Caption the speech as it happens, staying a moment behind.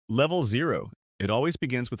Level 0. It always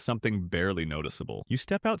begins with something barely noticeable. You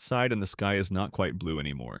step outside and the sky is not quite blue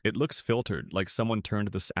anymore. It looks filtered, like someone turned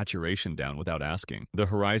the saturation down without asking. The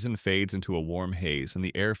horizon fades into a warm haze and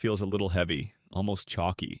the air feels a little heavy, almost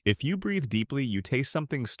chalky. If you breathe deeply, you taste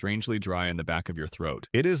something strangely dry in the back of your throat.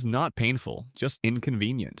 It is not painful, just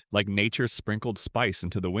inconvenient, like nature sprinkled spice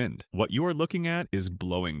into the wind. What you are looking at is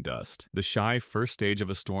blowing dust, the shy first stage of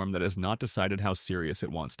a storm that has not decided how serious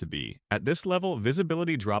it wants to be. At this level,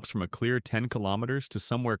 visibility drops from a clear 10 kilometers to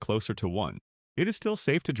somewhere closer to 1. It is still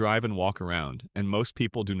safe to drive and walk around, and most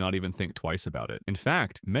people do not even think twice about it. In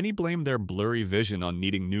fact, many blame their blurry vision on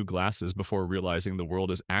needing new glasses before realizing the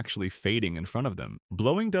world is actually fading in front of them.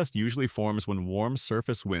 Blowing dust usually forms when warm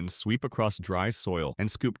surface winds sweep across dry soil and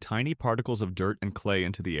scoop tiny particles of dirt and clay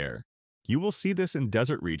into the air. You will see this in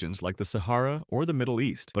desert regions like the Sahara or the Middle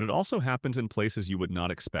East, but it also happens in places you would not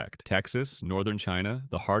expect. Texas, northern China,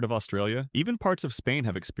 the heart of Australia, even parts of Spain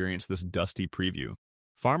have experienced this dusty preview.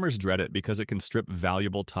 Farmers dread it because it can strip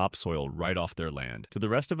valuable topsoil right off their land. To the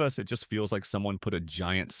rest of us, it just feels like someone put a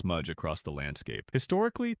giant smudge across the landscape.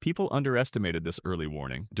 Historically, people underestimated this early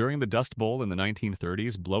warning. During the Dust Bowl in the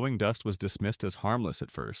 1930s, blowing dust was dismissed as harmless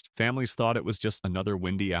at first. Families thought it was just another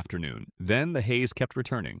windy afternoon. Then the haze kept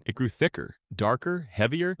returning. It grew thicker, darker,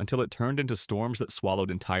 heavier, until it turned into storms that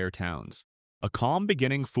swallowed entire towns. A calm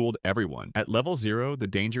beginning fooled everyone. At level 0, the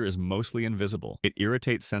danger is mostly invisible. It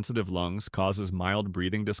irritates sensitive lungs, causes mild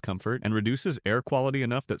breathing discomfort, and reduces air quality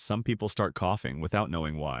enough that some people start coughing without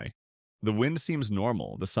knowing why. The wind seems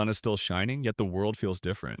normal, the sun is still shining, yet the world feels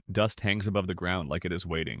different. Dust hangs above the ground like it is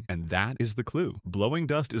waiting. And that is the clue. Blowing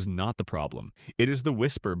dust is not the problem. It is the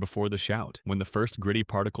whisper before the shout. When the first gritty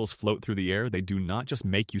particles float through the air, they do not just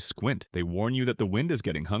make you squint. They warn you that the wind is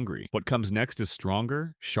getting hungry. What comes next is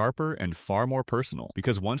stronger, sharper, and far more personal.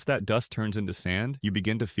 Because once that dust turns into sand, you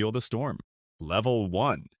begin to feel the storm. Level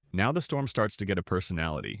 1. Now the storm starts to get a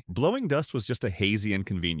personality. Blowing dust was just a hazy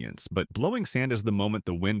inconvenience, but blowing sand is the moment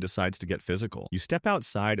the wind decides to get physical. You step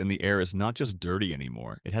outside and the air is not just dirty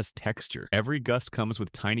anymore, it has texture. Every gust comes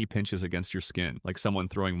with tiny pinches against your skin, like someone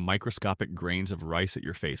throwing microscopic grains of rice at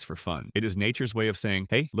your face for fun. It is nature's way of saying,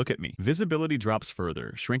 hey, look at me. Visibility drops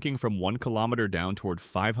further, shrinking from 1 kilometer down toward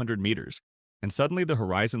 500 meters. And suddenly the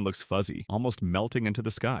horizon looks fuzzy, almost melting into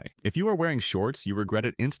the sky. If you are wearing shorts, you regret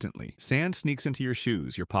it instantly. Sand sneaks into your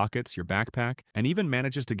shoes, your pockets, your backpack, and even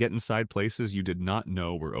manages to get inside places you did not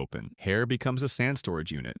know were open. Hair becomes a sand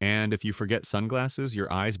storage unit, and if you forget sunglasses,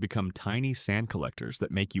 your eyes become tiny sand collectors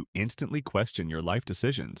that make you instantly question your life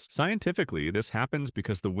decisions. Scientifically, this happens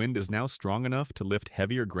because the wind is now strong enough to lift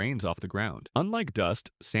heavier grains off the ground. Unlike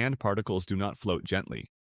dust, sand particles do not float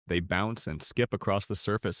gently. They bounce and skip across the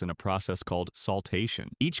surface in a process called saltation.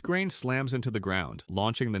 Each grain slams into the ground,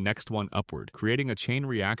 launching the next one upward, creating a chain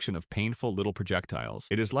reaction of painful little projectiles.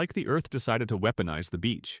 It is like the Earth decided to weaponize the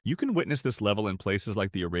beach. You can witness this level in places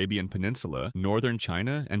like the Arabian Peninsula, northern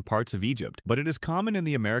China, and parts of Egypt, but it is common in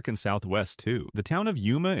the American Southwest too. The town of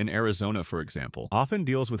Yuma in Arizona, for example, often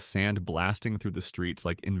deals with sand blasting through the streets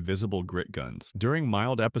like invisible grit guns. During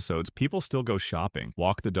mild episodes, people still go shopping,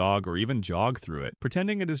 walk the dog, or even jog through it,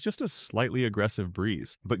 pretending it is just a slightly aggressive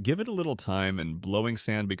breeze. But give it a little time and blowing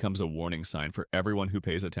sand becomes a warning sign for everyone who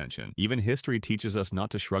pays attention. Even history teaches us not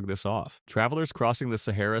to shrug this off. Travelers crossing the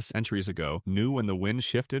Sahara centuries ago knew when the wind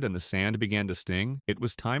shifted and the sand began to sting, it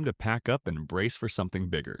was time to pack up and brace for something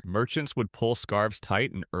bigger. Merchants would pull scarves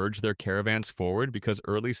tight and urge their caravans forward because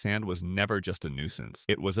early sand was never just a nuisance.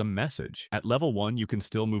 It was a message. At level 1, you can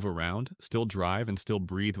still move around, still drive, and still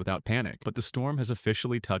breathe without panic. But the storm has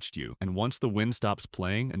officially touched you, and once the wind stops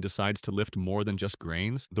playing and decides to lift more than just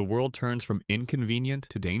grains, the world turns from inconvenient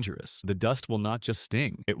to dangerous. The dust will not just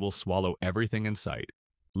sting, it will swallow everything in sight.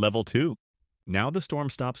 Level 2. Now the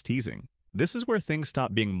storm stops teasing. This is where things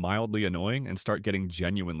stop being mildly annoying and start getting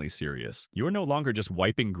genuinely serious. You are no longer just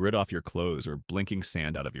wiping grit off your clothes or blinking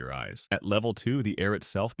sand out of your eyes. At level 2, the air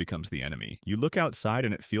itself becomes the enemy. You look outside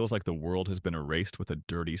and it feels like the world has been erased with a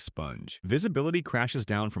dirty sponge. Visibility crashes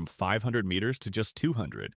down from 500 meters to just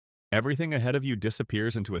 200. Everything ahead of you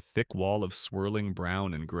disappears into a thick wall of swirling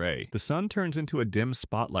brown and gray. The sun turns into a dim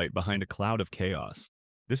spotlight behind a cloud of chaos.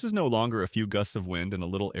 This is no longer a few gusts of wind and a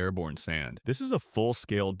little airborne sand. This is a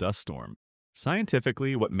full-scale dust storm.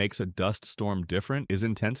 Scientifically, what makes a dust storm different is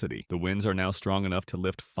intensity. The winds are now strong enough to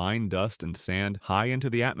lift fine dust and sand high into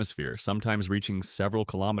the atmosphere, sometimes reaching several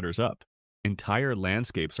kilometers up. Entire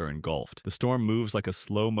landscapes are engulfed. The storm moves like a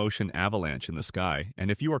slow-motion avalanche in the sky, and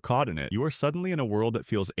if you are caught in it, you are suddenly in a world that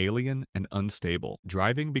feels alien and unstable.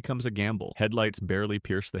 Driving becomes a gamble. Headlights barely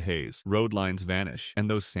pierce the haze. Road lines vanish. And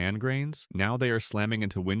those sand grains? Now they are slamming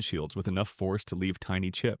into windshields with enough force to leave tiny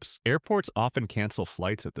chips. Airports often cancel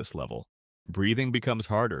flights at this level. Breathing becomes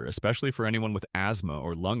harder, especially for anyone with asthma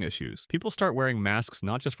or lung issues. People start wearing masks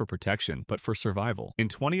not just for protection, but for survival. In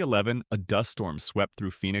 2011, a dust storm swept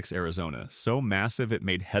through Phoenix, Arizona, so massive it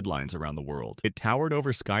made headlines around the world. It towered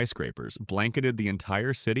over skyscrapers, blanketed the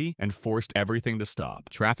entire city, and forced everything to stop.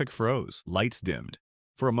 Traffic froze, lights dimmed.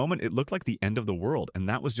 For a moment, it looked like the end of the world, and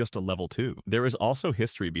that was just a level 2. There is also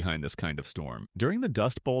history behind this kind of storm. During the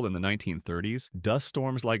Dust Bowl in the 1930s, dust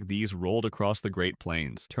storms like these rolled across the Great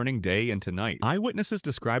Plains, turning day into night. Eyewitnesses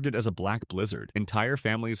described it as a black blizzard. Entire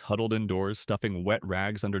families huddled indoors, stuffing wet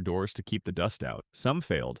rags under doors to keep the dust out. Some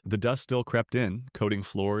failed. The dust still crept in, coating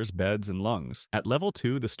floors, beds, and lungs. At level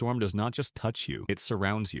 2, the storm does not just touch you, it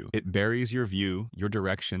surrounds you. It buries your view, your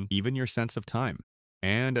direction, even your sense of time.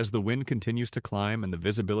 And as the wind continues to climb and the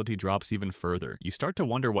visibility drops even further, you start to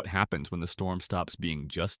wonder what happens when the storm stops being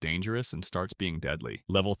just dangerous and starts being deadly.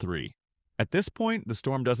 Level 3. At this point, the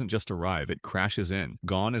storm doesn't just arrive, it crashes in.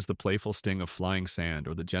 Gone is the playful sting of flying sand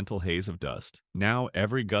or the gentle haze of dust. Now,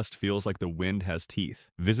 every gust feels like the wind has teeth.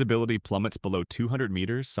 Visibility plummets below 200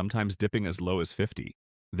 meters, sometimes dipping as low as 50.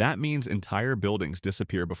 That means entire buildings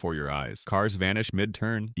disappear before your eyes. Cars vanish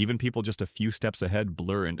mid-turn. Even people just a few steps ahead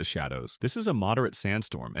blur into shadows. This is a moderate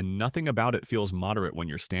sandstorm, and nothing about it feels moderate when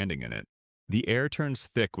you're standing in it. The air turns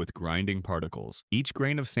thick with grinding particles. Each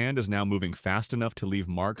grain of sand is now moving fast enough to leave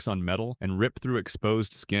marks on metal and rip through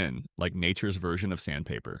exposed skin, like nature's version of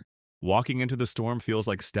sandpaper. Walking into the storm feels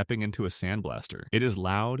like stepping into a sandblaster. It is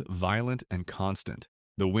loud, violent, and constant.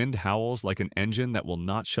 The wind howls like an engine that will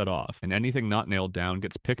not shut off, and anything not nailed down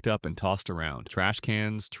gets picked up and tossed around. Trash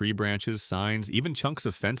cans, tree branches, signs, even chunks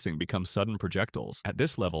of fencing become sudden projectiles. At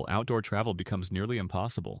this level, outdoor travel becomes nearly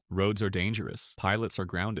impossible. Roads are dangerous. Pilots are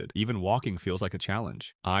grounded. Even walking feels like a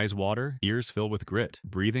challenge. Eyes water, ears fill with grit.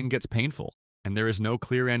 Breathing gets painful. And there is no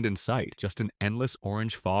clear end in sight, just an endless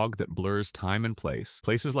orange fog that blurs time and place.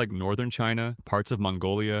 Places like northern China, parts of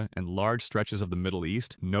Mongolia, and large stretches of the Middle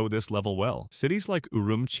East know this level well. Cities like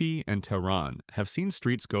Urumqi and Tehran have seen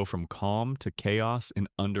streets go from calm to chaos in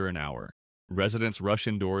under an hour. Residents rush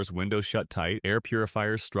indoors, windows shut tight, air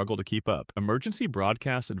purifiers struggle to keep up. Emergency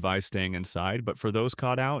broadcasts advise staying inside, but for those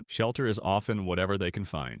caught out, shelter is often whatever they can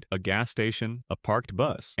find. A gas station, a parked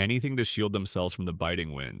bus, anything to shield themselves from the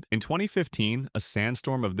biting wind. In 2015, a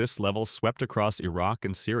sandstorm of this level swept across Iraq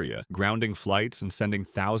and Syria, grounding flights and sending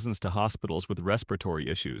thousands to hospitals with respiratory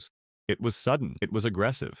issues. It was sudden, it was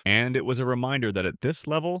aggressive, and it was a reminder that at this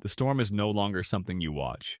level, the storm is no longer something you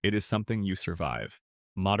watch. It is something you survive.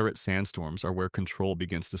 Moderate sandstorms are where control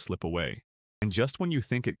begins to slip away. And just when you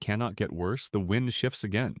think it cannot get worse, the wind shifts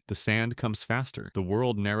again. The sand comes faster. The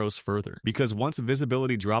world narrows further. Because once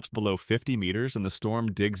visibility drops below 50 meters and the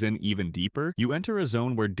storm digs in even deeper, you enter a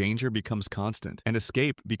zone where danger becomes constant and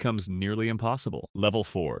escape becomes nearly impossible. Level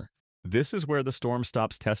 4. This is where the storm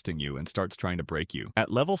stops testing you and starts trying to break you.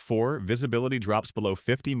 At level 4, visibility drops below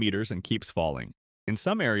 50 meters and keeps falling. In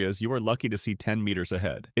some areas, you are lucky to see 10 meters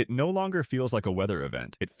ahead. It no longer feels like a weather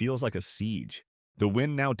event. It feels like a siege. The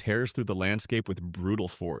wind now tears through the landscape with brutal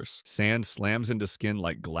force. Sand slams into skin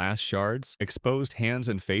like glass shards. Exposed hands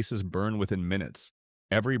and faces burn within minutes.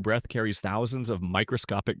 Every breath carries thousands of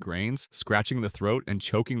microscopic grains, scratching the throat and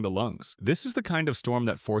choking the lungs. This is the kind of storm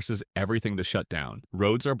that forces everything to shut down.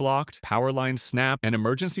 Roads are blocked, power lines snap, and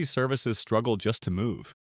emergency services struggle just to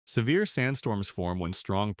move. Severe sandstorms form when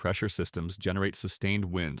strong pressure systems generate sustained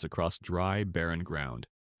winds across dry, barren ground.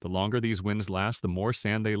 The longer these winds last, the more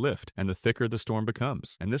sand they lift, and the thicker the storm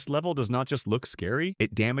becomes. And this level does not just look scary,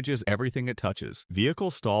 it damages everything it touches.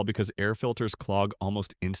 Vehicles stall because air filters clog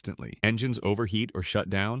almost instantly. Engines overheat or shut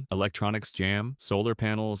down, electronics jam, solar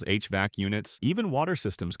panels, HVAC units, even water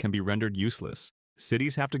systems can be rendered useless.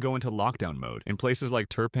 Cities have to go into lockdown mode. In places like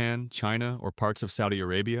Turpan, China, or parts of Saudi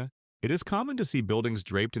Arabia, it is common to see buildings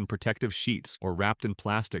draped in protective sheets or wrapped in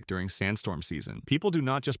plastic during sandstorm season. People do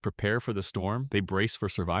not just prepare for the storm, they brace for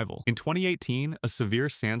survival. In 2018, a severe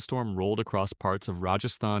sandstorm rolled across parts of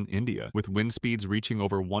Rajasthan, India, with wind speeds reaching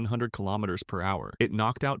over 100 kilometers per hour. It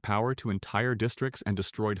knocked out power to entire districts and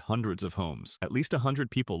destroyed hundreds of homes. At least 100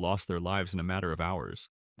 people lost their lives in a matter of hours.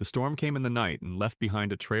 The storm came in the night and left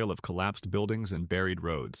behind a trail of collapsed buildings and buried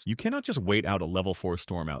roads. You cannot just wait out a level 4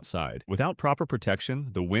 storm outside. Without proper protection,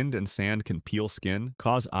 the wind and sand can peel skin,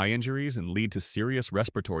 cause eye injuries, and lead to serious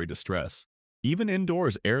respiratory distress. Even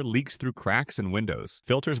indoors, air leaks through cracks and windows.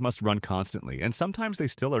 Filters must run constantly, and sometimes they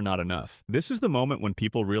still are not enough. This is the moment when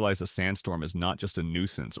people realize a sandstorm is not just a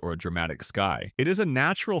nuisance or a dramatic sky. It is a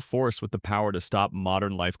natural force with the power to stop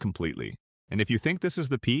modern life completely. And if you think this is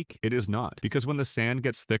the peak, it is not. Because when the sand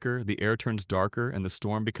gets thicker, the air turns darker, and the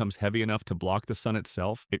storm becomes heavy enough to block the sun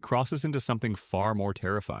itself, it crosses into something far more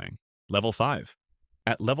terrifying. Level 5.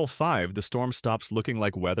 At level 5, the storm stops looking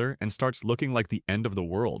like weather and starts looking like the end of the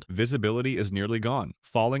world. Visibility is nearly gone,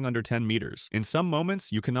 falling under 10 meters. In some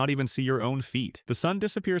moments, you cannot even see your own feet. The sun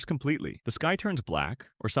disappears completely. The sky turns black,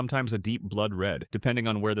 or sometimes a deep blood red, depending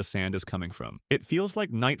on where the sand is coming from. It feels like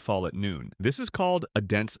nightfall at noon. This is called a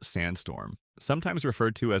dense sandstorm, sometimes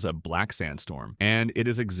referred to as a black sandstorm, and it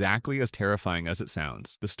is exactly as terrifying as it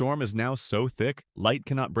sounds. The storm is now so thick, light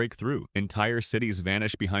cannot break through. Entire cities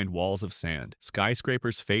vanish behind walls of sand.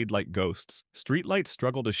 Skyscrapers fade like ghosts. Streetlights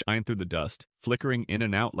struggle to shine through the dust, flickering in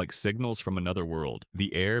and out like signals from another world.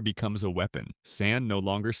 The air becomes a weapon. Sand no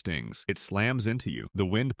longer stings. It slams into you. The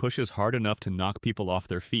wind pushes hard enough to knock people off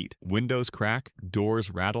their feet. Windows crack,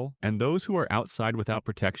 doors rattle, and those who are outside without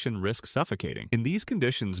protection risk suffocating. In these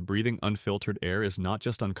conditions, breathing unfiltered air is not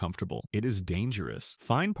just uncomfortable, it is dangerous.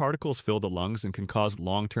 Fine particles fill the lungs and can cause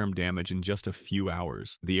long-term damage in just a few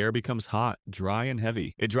hours. The air becomes hot, dry, and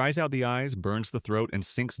heavy. It dries out the eyes, burns the throat, and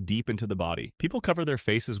sinks deep into the body. People cover their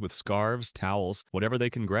faces with scarves, towels, whatever they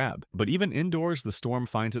can grab. But even indoors, the storm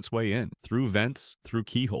finds its way in, through vents, through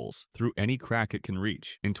keyholes, through any crack it can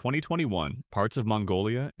reach. In 2021, parts of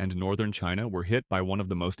Mongolia and northern China were hit by one of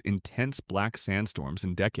the most intense black sandstorms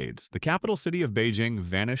in decades. The capital city of Beijing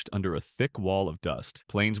vanished under a thick wall of dust.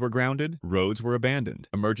 Planes were grounded, roads were abandoned.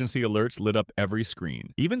 Emergency alerts lit up every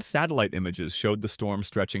screen. Even satellite images showed the storm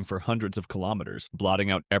stretching for hundreds of kilometers, blotting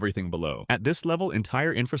out everything below. At this level,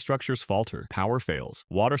 entire infrastructures falter. Power fails.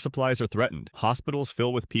 Water supplies are threatened. Hospitals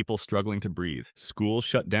fill with people struggling to breathe. Schools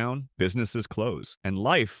shut down. Businesses close. And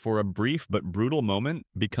life, for a brief but brutal moment,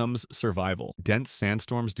 becomes survival. Dense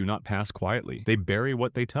sandstorms do not pass quietly. They bury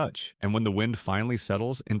what they touch. And when the wind finally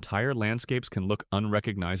settles, entire landscapes can look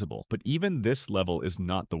unrecognizable. But even this level is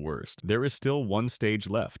not the worst. There is still one stage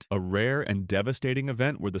left, a rare and devastating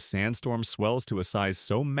event where the sandstorm swells to a size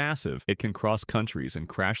so massive it can cross countries and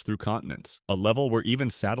crash through continents. A level where even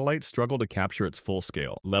satellites struggle to capture its full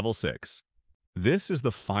scale. Level 6. This is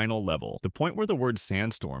the final level, the point where the word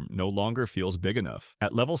sandstorm no longer feels big enough.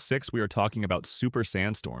 At level 6, we are talking about super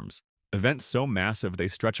sandstorms. Events so massive they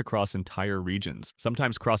stretch across entire regions,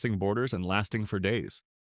 sometimes crossing borders and lasting for days.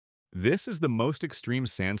 This is the most extreme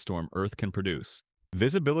sandstorm Earth can produce.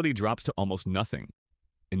 Visibility drops to almost nothing.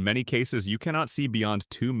 In many cases, you cannot see beyond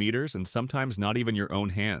 2 meters and sometimes not even your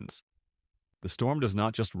own hands. The storm does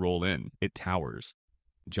not just roll in, it towers.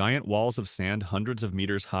 Giant walls of sand hundreds of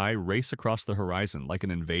meters high race across the horizon like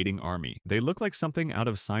an invading army. They look like something out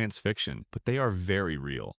of science fiction, but they are very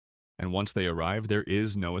real. And once they arrive, there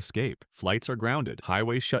is no escape. Flights are grounded,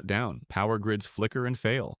 highways shut down, power grids flicker and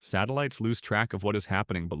fail. Satellites lose track of what is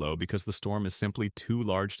happening below because the storm is simply too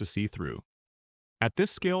large to see through. At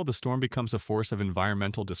this scale, the storm becomes a force of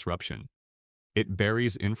environmental disruption. It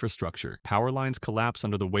buries infrastructure. Power lines collapse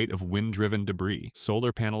under the weight of wind-driven debris.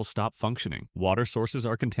 Solar panels stop functioning. Water sources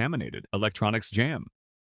are contaminated. Electronics jam.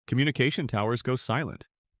 Communication towers go silent.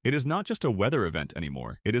 It is not just a weather event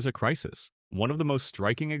anymore. It is a crisis. One of the most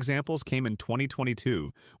striking examples came in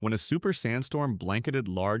 2022 when a super sandstorm blanketed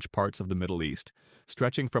large parts of the Middle East,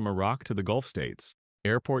 stretching from Iraq to the Gulf states.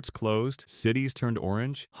 Airports closed, cities turned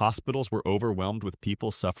orange, hospitals were overwhelmed with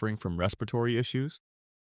people suffering from respiratory issues.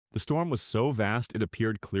 The storm was so vast it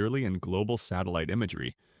appeared clearly in global satellite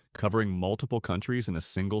imagery, covering multiple countries in a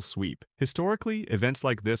single sweep. Historically, events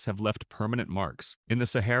like this have left permanent marks. In the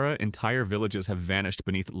Sahara, entire villages have vanished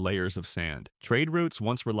beneath layers of sand. Trade routes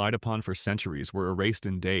once relied upon for centuries were erased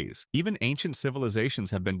in days. Even ancient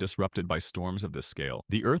civilizations have been disrupted by storms of this scale.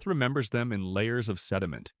 The Earth remembers them in layers of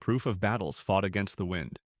sediment, proof of battles fought against the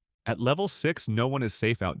wind. At level 6, no one is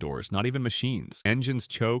safe outdoors, not even machines. Engines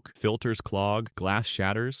choke, filters clog, glass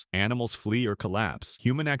shatters, animals flee or collapse.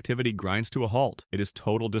 Human activity grinds to a halt. It is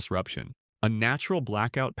total disruption. A natural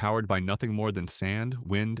blackout powered by nothing more than sand,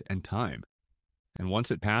 wind, and time. And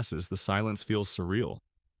once it passes, the silence feels surreal.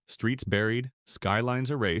 Streets buried,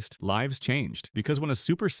 skylines erased, lives changed. Because when a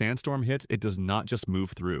super sandstorm hits, it does not just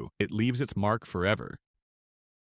move through. It leaves its mark forever.